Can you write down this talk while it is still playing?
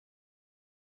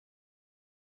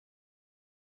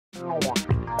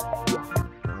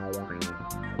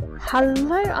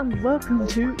Hello and welcome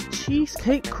to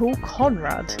Cheesecake Cool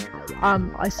Conrad.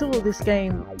 I saw this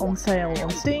game on sale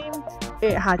on Steam.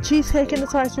 It had cheesecake in the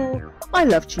title. I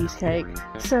love cheesecake,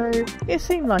 so it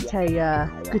seemed like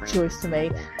a good choice to me.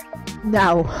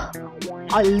 Now,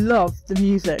 I love the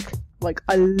music. Like,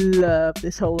 I love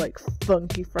this whole like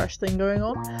funky fresh thing going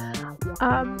on.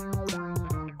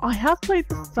 I have played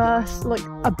the first, like,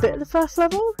 a bit of the first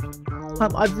level.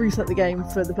 I've reset the game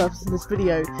for the purpose of this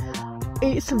video.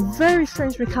 It's a very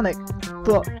strange mechanic,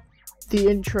 but the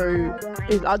intro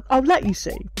is... I'll let you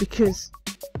see, because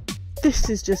this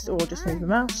is just... Oh, I just moved the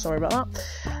mouse, sorry about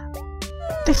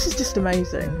that. This is just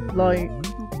amazing. Like,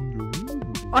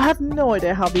 I have no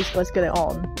idea how these guys get it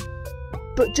on,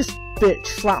 but just bitch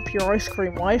slap your ice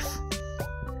cream wife.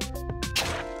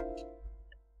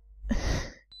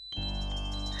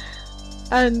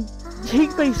 And he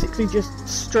basically just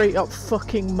straight up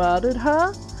fucking murdered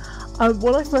her.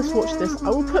 When I first watched this, I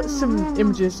will put some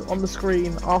images on the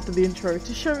screen after the intro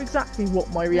to show exactly what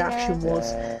my reaction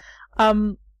was.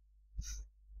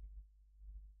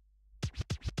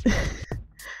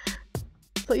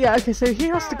 But yeah, okay, so he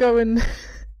has to go and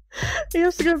he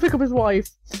has to go and pick up his wife,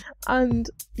 and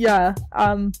yeah,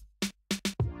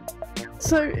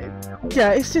 so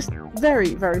yeah, it's just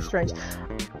very, very strange.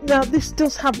 Now, this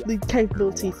does have the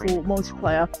capability for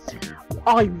multiplayer.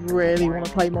 I really want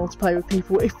to play multiplayer with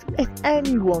people. If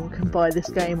anyone can buy this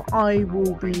game, I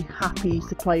will be happy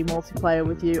to play multiplayer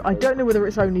with you. I don't know whether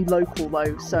it's only local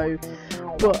though, so,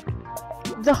 but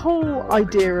the whole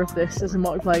idea of this as a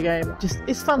multiplayer game just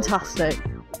is fantastic.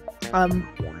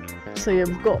 So yeah,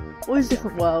 we've got all these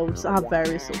different worlds that have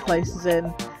various sort of places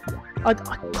in.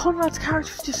 Conrad's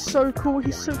character is just so cool,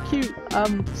 he's so cute.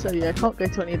 So yeah, I can't go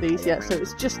to any of these yet, so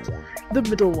it's just the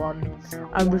middle one.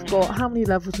 And we've got, how many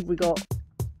levels have we got?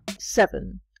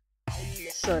 7.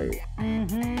 So...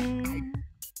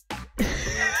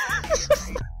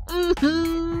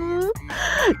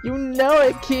 You know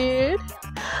it, kid!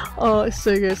 Oh, it's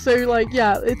so good. So like,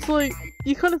 yeah, it's like,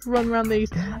 you kind of run around these.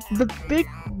 The big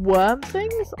worm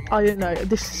things, I don't know,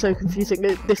 this is so confusing.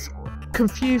 This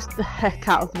confused the heck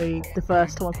out of me the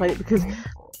first time I played it, because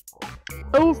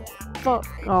oh fuck,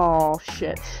 oh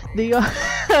shit, the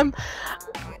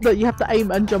but you have to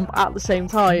aim and jump at the same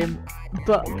time,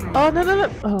 but oh no,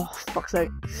 oh fuck's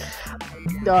sake,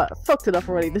 fucked it up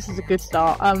already. This is a good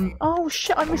start. Oh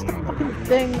shit, I missed the fucking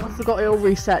thing. I forgot it all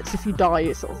resets. If you die,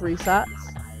 it sort of resets.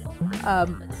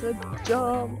 So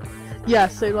jump. Yeah,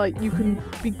 so like you can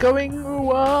be going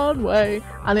one way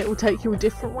and it will take you a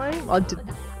different way. I did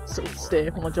sort of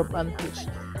steer when I jumped then, which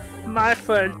my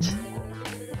fault.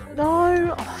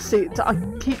 No, oh, see, I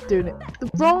keep doing it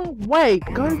the wrong way.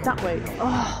 Go that way.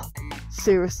 Oh,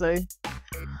 seriously.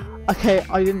 Okay,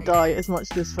 I didn't die as much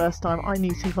this first time. I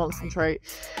need to concentrate.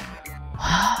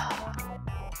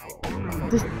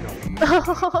 This...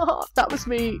 that was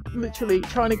me literally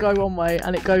trying to go one way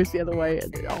and it goes the other way.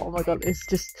 And, oh my god, it's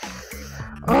just...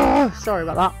 Oh, sorry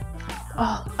about that.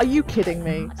 Oh, are you kidding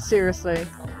me? Seriously.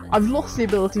 I've lost the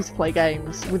ability to play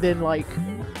games within like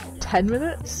 10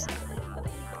 minutes?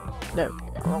 No,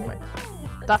 wrong way.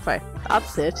 That way.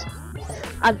 That's it.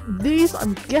 And these,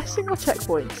 I'm guessing, are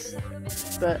checkpoints.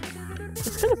 But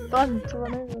it's kind of fun to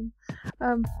run over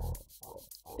them.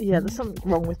 Yeah, there's something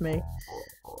wrong with me.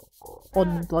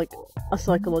 On like a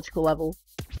psychological level.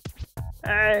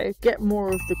 Get more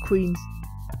of the queen's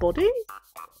body?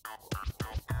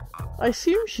 I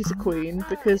assume she's a queen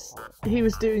because he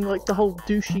was doing like the whole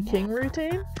douchey king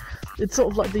routine. It's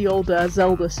sort of like the old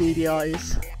Zelda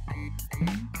CDIs.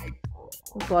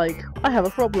 It's like, I have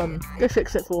a problem, go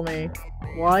fix it for me.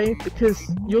 Why? Because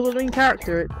you're the main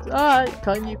character.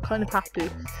 You kind of have to.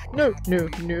 No.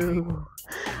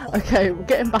 Okay, we're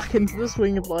getting back into the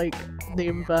swing of like the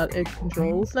inverted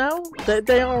controls now.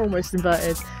 They are almost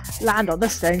inverted. Land on the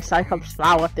stone cyclops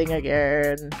flower thing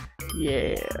again.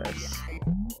 Yes.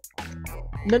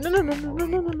 No,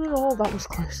 that was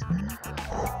close.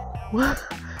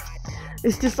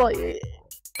 It's just like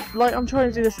I'm trying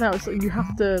to do this now, it's like you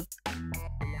have to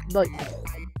like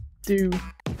do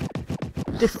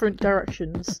different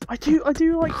directions. I do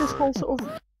like this whole sort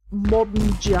of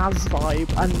modern jazz vibe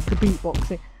and the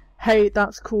beatboxing. Hey,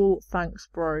 that's cool, thanks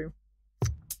bro.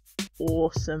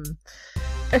 Awesome.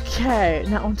 Okay,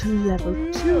 now on to level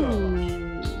 2.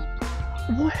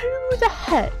 Who the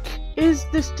heck is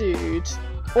this dude?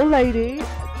 Or lady?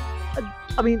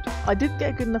 I mean, I didn't get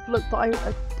a good enough look, but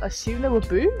I assume there were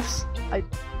boobs? I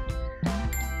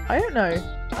don't know.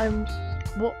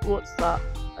 What's that?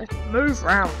 Move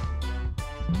round.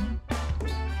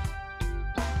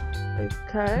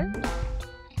 Okay.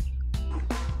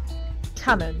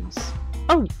 cannons.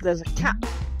 Oh, there's a cat.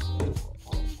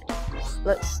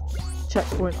 Let's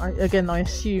checkpoint. Again, I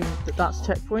assume that that's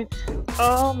checkpoint.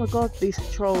 Oh my god, these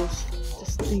controls.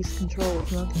 Just these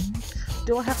controls, man.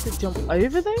 Do I have to jump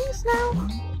over these now?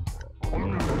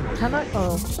 Can I?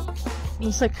 Oh. I'm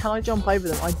gonna say, can I jump over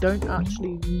them? I don't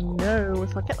actually know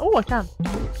if I can. Oh, I can!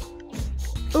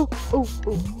 Oh, oh,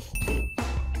 oh.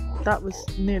 That was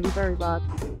nearly very bad.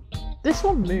 This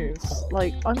one moves.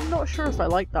 Like, I'm not sure if I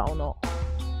like that or not.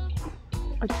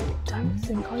 I don't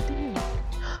think I do.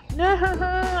 No!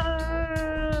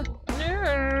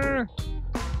 No!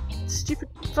 Stupid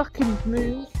fucking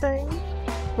moon thing.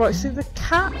 Right, so the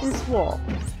cat is what?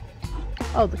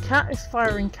 Oh, the cat is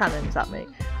firing cannons at me.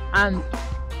 And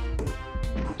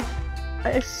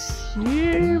I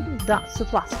assume that's a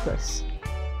platypus.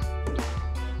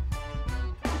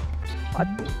 I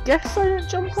guess I don't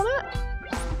jump on it?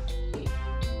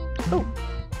 Oh!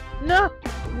 No!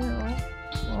 No.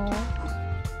 Oh.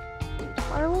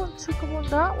 I want to go on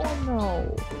that one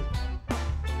though.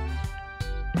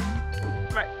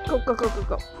 Right, go, go, go, go,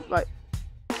 go. Right.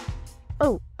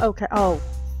 Oh, okay. Oh,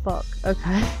 fuck.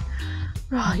 Okay.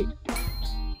 Right.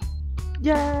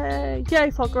 Yay!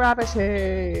 Yay for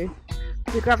gravity!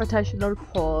 The gravitational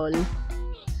pull.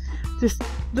 Just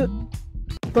the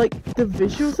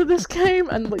visuals of this game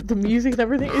and like the music and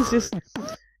everything is just,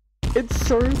 it's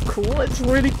so cool. It's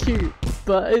really cute,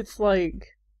 but it's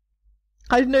like,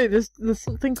 I don't know, there's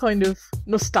something kind of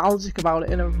nostalgic about it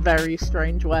in a very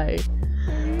strange way.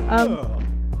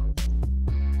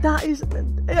 That is,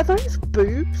 are those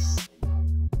boobs?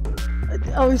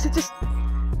 Oh, is it just,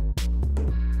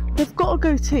 they've got a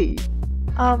goatee.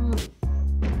 Oh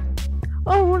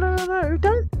no,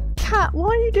 don't, cat, why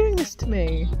are you doing this to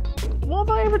me? What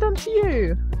have I ever done to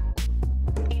you?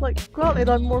 Like, granted,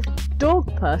 I'm more of a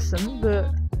dog person,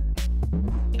 but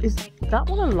is that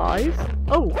one alive?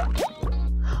 Oh!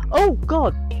 Oh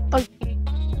god!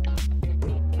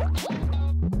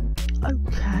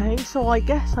 Okay, so I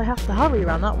guess I have to hurry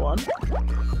around that one.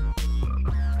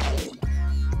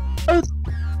 Oh!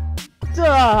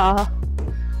 Duh!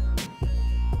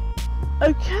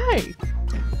 Okay!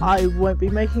 I won't be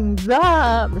making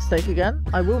that mistake again.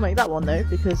 I will make that one though,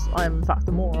 because I am in fact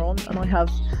a moron and I have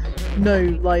no,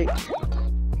 like,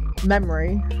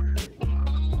 memory.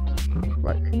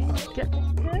 Right, can you get me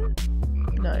here?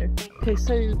 No. Okay,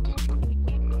 so...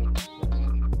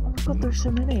 Oh my god, there's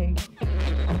so many.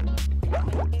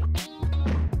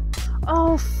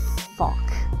 Oh,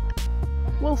 fuck.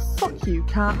 Well, fuck you,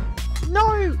 cat.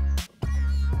 No!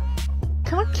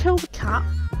 Can I kill the cat?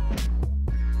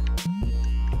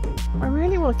 I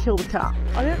really want to kill the cat.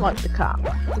 I don't like the cat.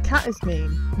 The cat is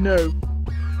mean. No.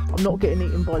 I'm not getting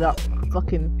eaten by that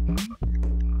fucking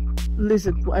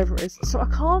lizard, whatever it is. So I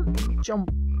can't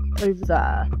jump over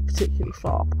there particularly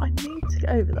far. But I need to get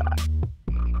over there.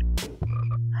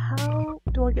 How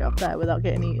do I get up there without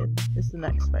getting eaten is the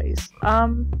next phase.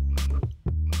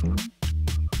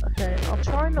 Okay, I'll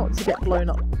try not to get blown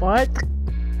up by it.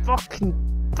 Fucking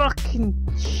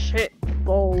shit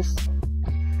balls.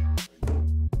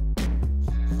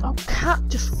 Oh, cat,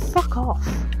 just fuck off.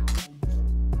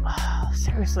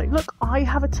 Seriously, look, I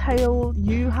have a tail,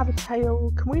 you have a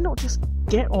tail. Can we not just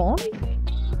get on?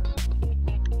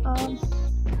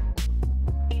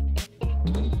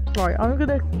 Right, I'm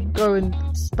gonna go and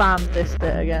spam this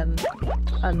bit again,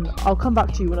 and I'll come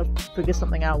back to you when I figure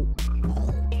something out.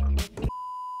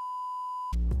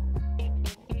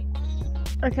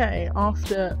 Okay,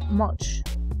 after much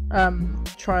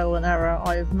trial and error,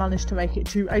 I've managed to make it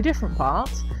to a different part.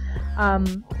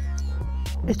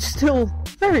 It's still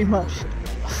very much,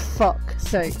 fuck's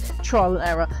sake, trial and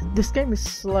error. This game is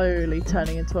slowly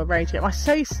turning into a rage game. I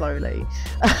say slowly.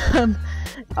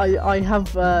 I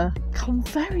have come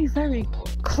very, very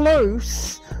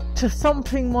close to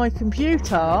thumping my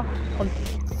computer, on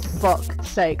fuck's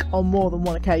sake, on more than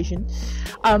one occasion.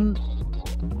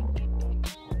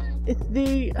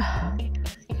 The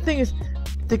thing is,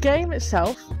 the game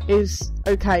itself is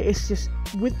okay, it's just,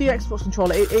 with the Xbox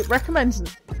controller, it recommends...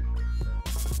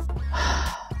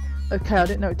 Okay, I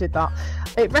didn't know it did that.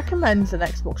 It recommends an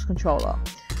Xbox controller.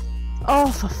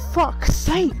 Oh, for fuck's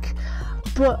sake!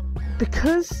 But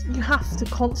because you have to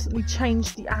constantly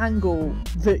change the angle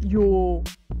that you're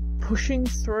pushing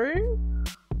through,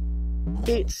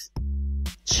 it's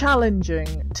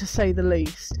challenging, to say the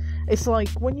least. It's like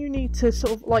when you need to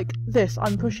sort of, like this,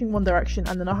 I'm pushing one direction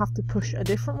and then I have to push a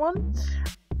different one,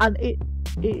 and it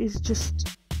is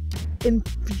just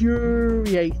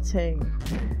infuriating.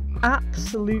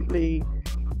 Absolutely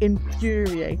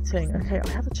infuriating. Okay, I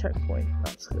have a checkpoint,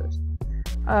 that's good.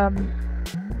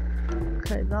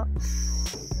 Okay,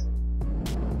 that's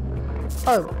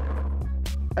Oh,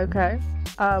 okay.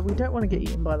 We don't want to get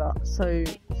eaten by that, so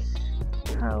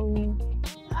how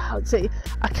see,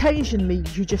 occasionally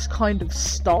you just kind of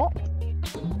stop,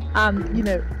 and you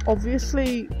know,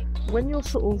 obviously when you're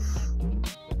sort of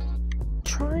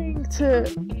trying to,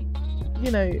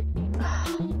 you know,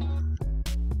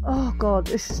 oh god,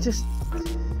 this is just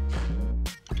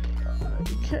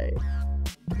okay.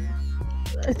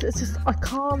 It's just I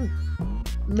can't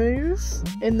move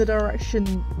in the direction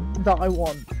that I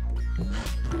want.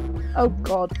 Oh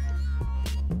god.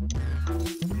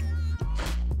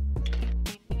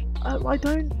 I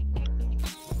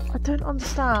don't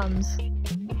understand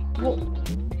what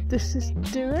this is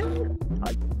doing.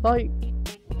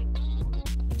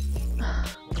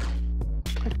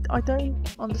 I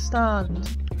don't understand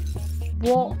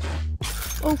what.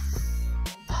 Oh,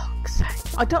 fuck's sake!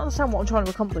 I don't understand what I'm trying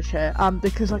to accomplish here.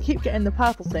 Because I keep getting the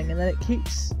purple thing, and then it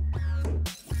keeps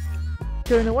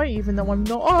going away, even though I'm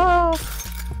not. Oh,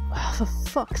 for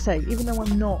fuck's sake! Even though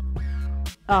I'm not.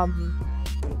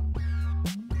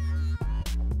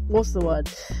 What's the word?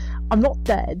 I'm not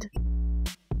dead.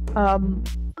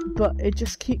 But it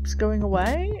just keeps going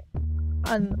away,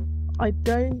 and I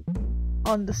don't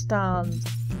understand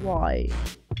why.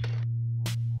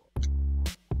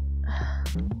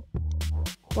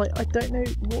 Like, I don't know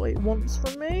what it wants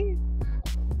from me.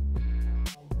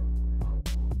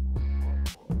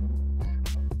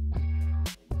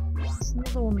 It's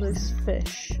another one of those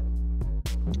fish.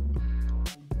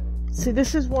 See,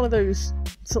 this is one of those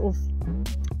sort of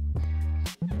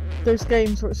those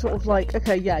games where it's sort of like,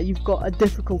 okay, yeah, you've got a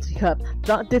difficulty curve.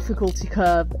 That difficulty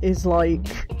curve is like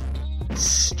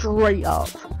straight up.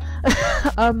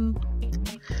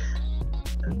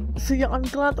 So yeah, I'm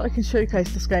glad that I can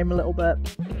showcase this game a little bit.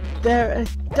 There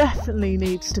definitely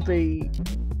needs to be,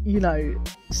 you know,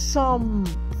 some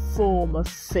form of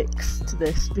fix to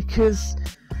this, because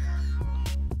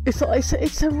it's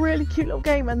a really cute little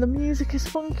game, and the music is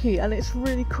funky and it's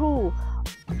really cool.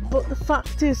 But the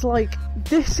fact is, like,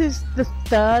 this is the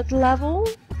 3rd level,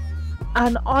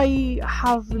 and I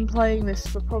have been playing this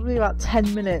for probably about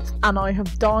 10 minutes, and I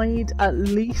have died at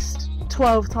least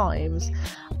 12 times,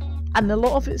 and a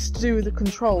lot of it's to do with the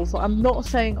controls. Like, I'm not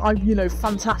saying I'm, you know,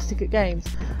 fantastic at games,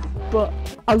 but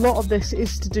a lot of this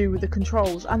is to do with the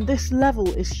controls, and this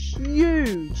level is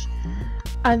huge,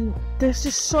 and there's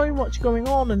just so much going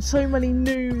on, and so many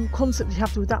new concepts you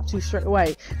have to adapt to straight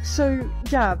away. So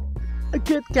yeah, a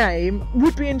good game.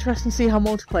 Would be interesting to see how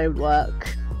multiplayer would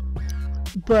work,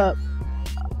 but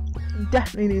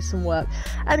definitely needs some work.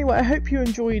 Anyway, I hope you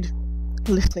enjoyed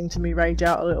listening to me rage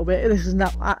out a little bit. This is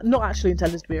not actually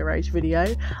intended to be a rage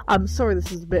video. I'm sorry,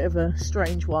 this is a bit of a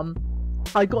strange one.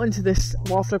 I got into this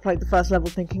whilst I played the first level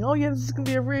thinking, oh yeah, this is going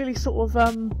to be a really sort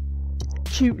of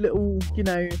cute little, you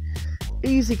know,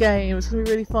 easy game. It's going to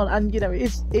be really fun, and you know,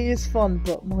 it is fun,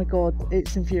 but my god,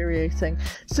 it's infuriating.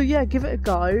 So yeah, give it a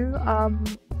go,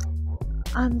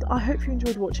 and I hope you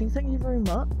enjoyed watching. Thank you very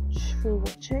much for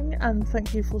watching, and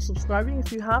thank you for subscribing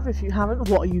if you have. If you haven't,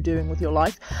 what are you doing with your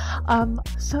life?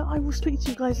 So I will speak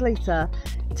to you guys later.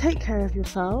 Take care of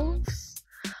yourselves.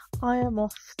 I am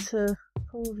off to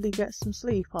probably get some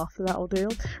sleep after that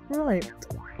ordeal. Right,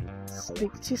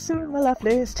 speak to you soon, my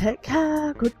lovelies. Take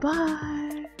care.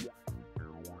 Goodbye.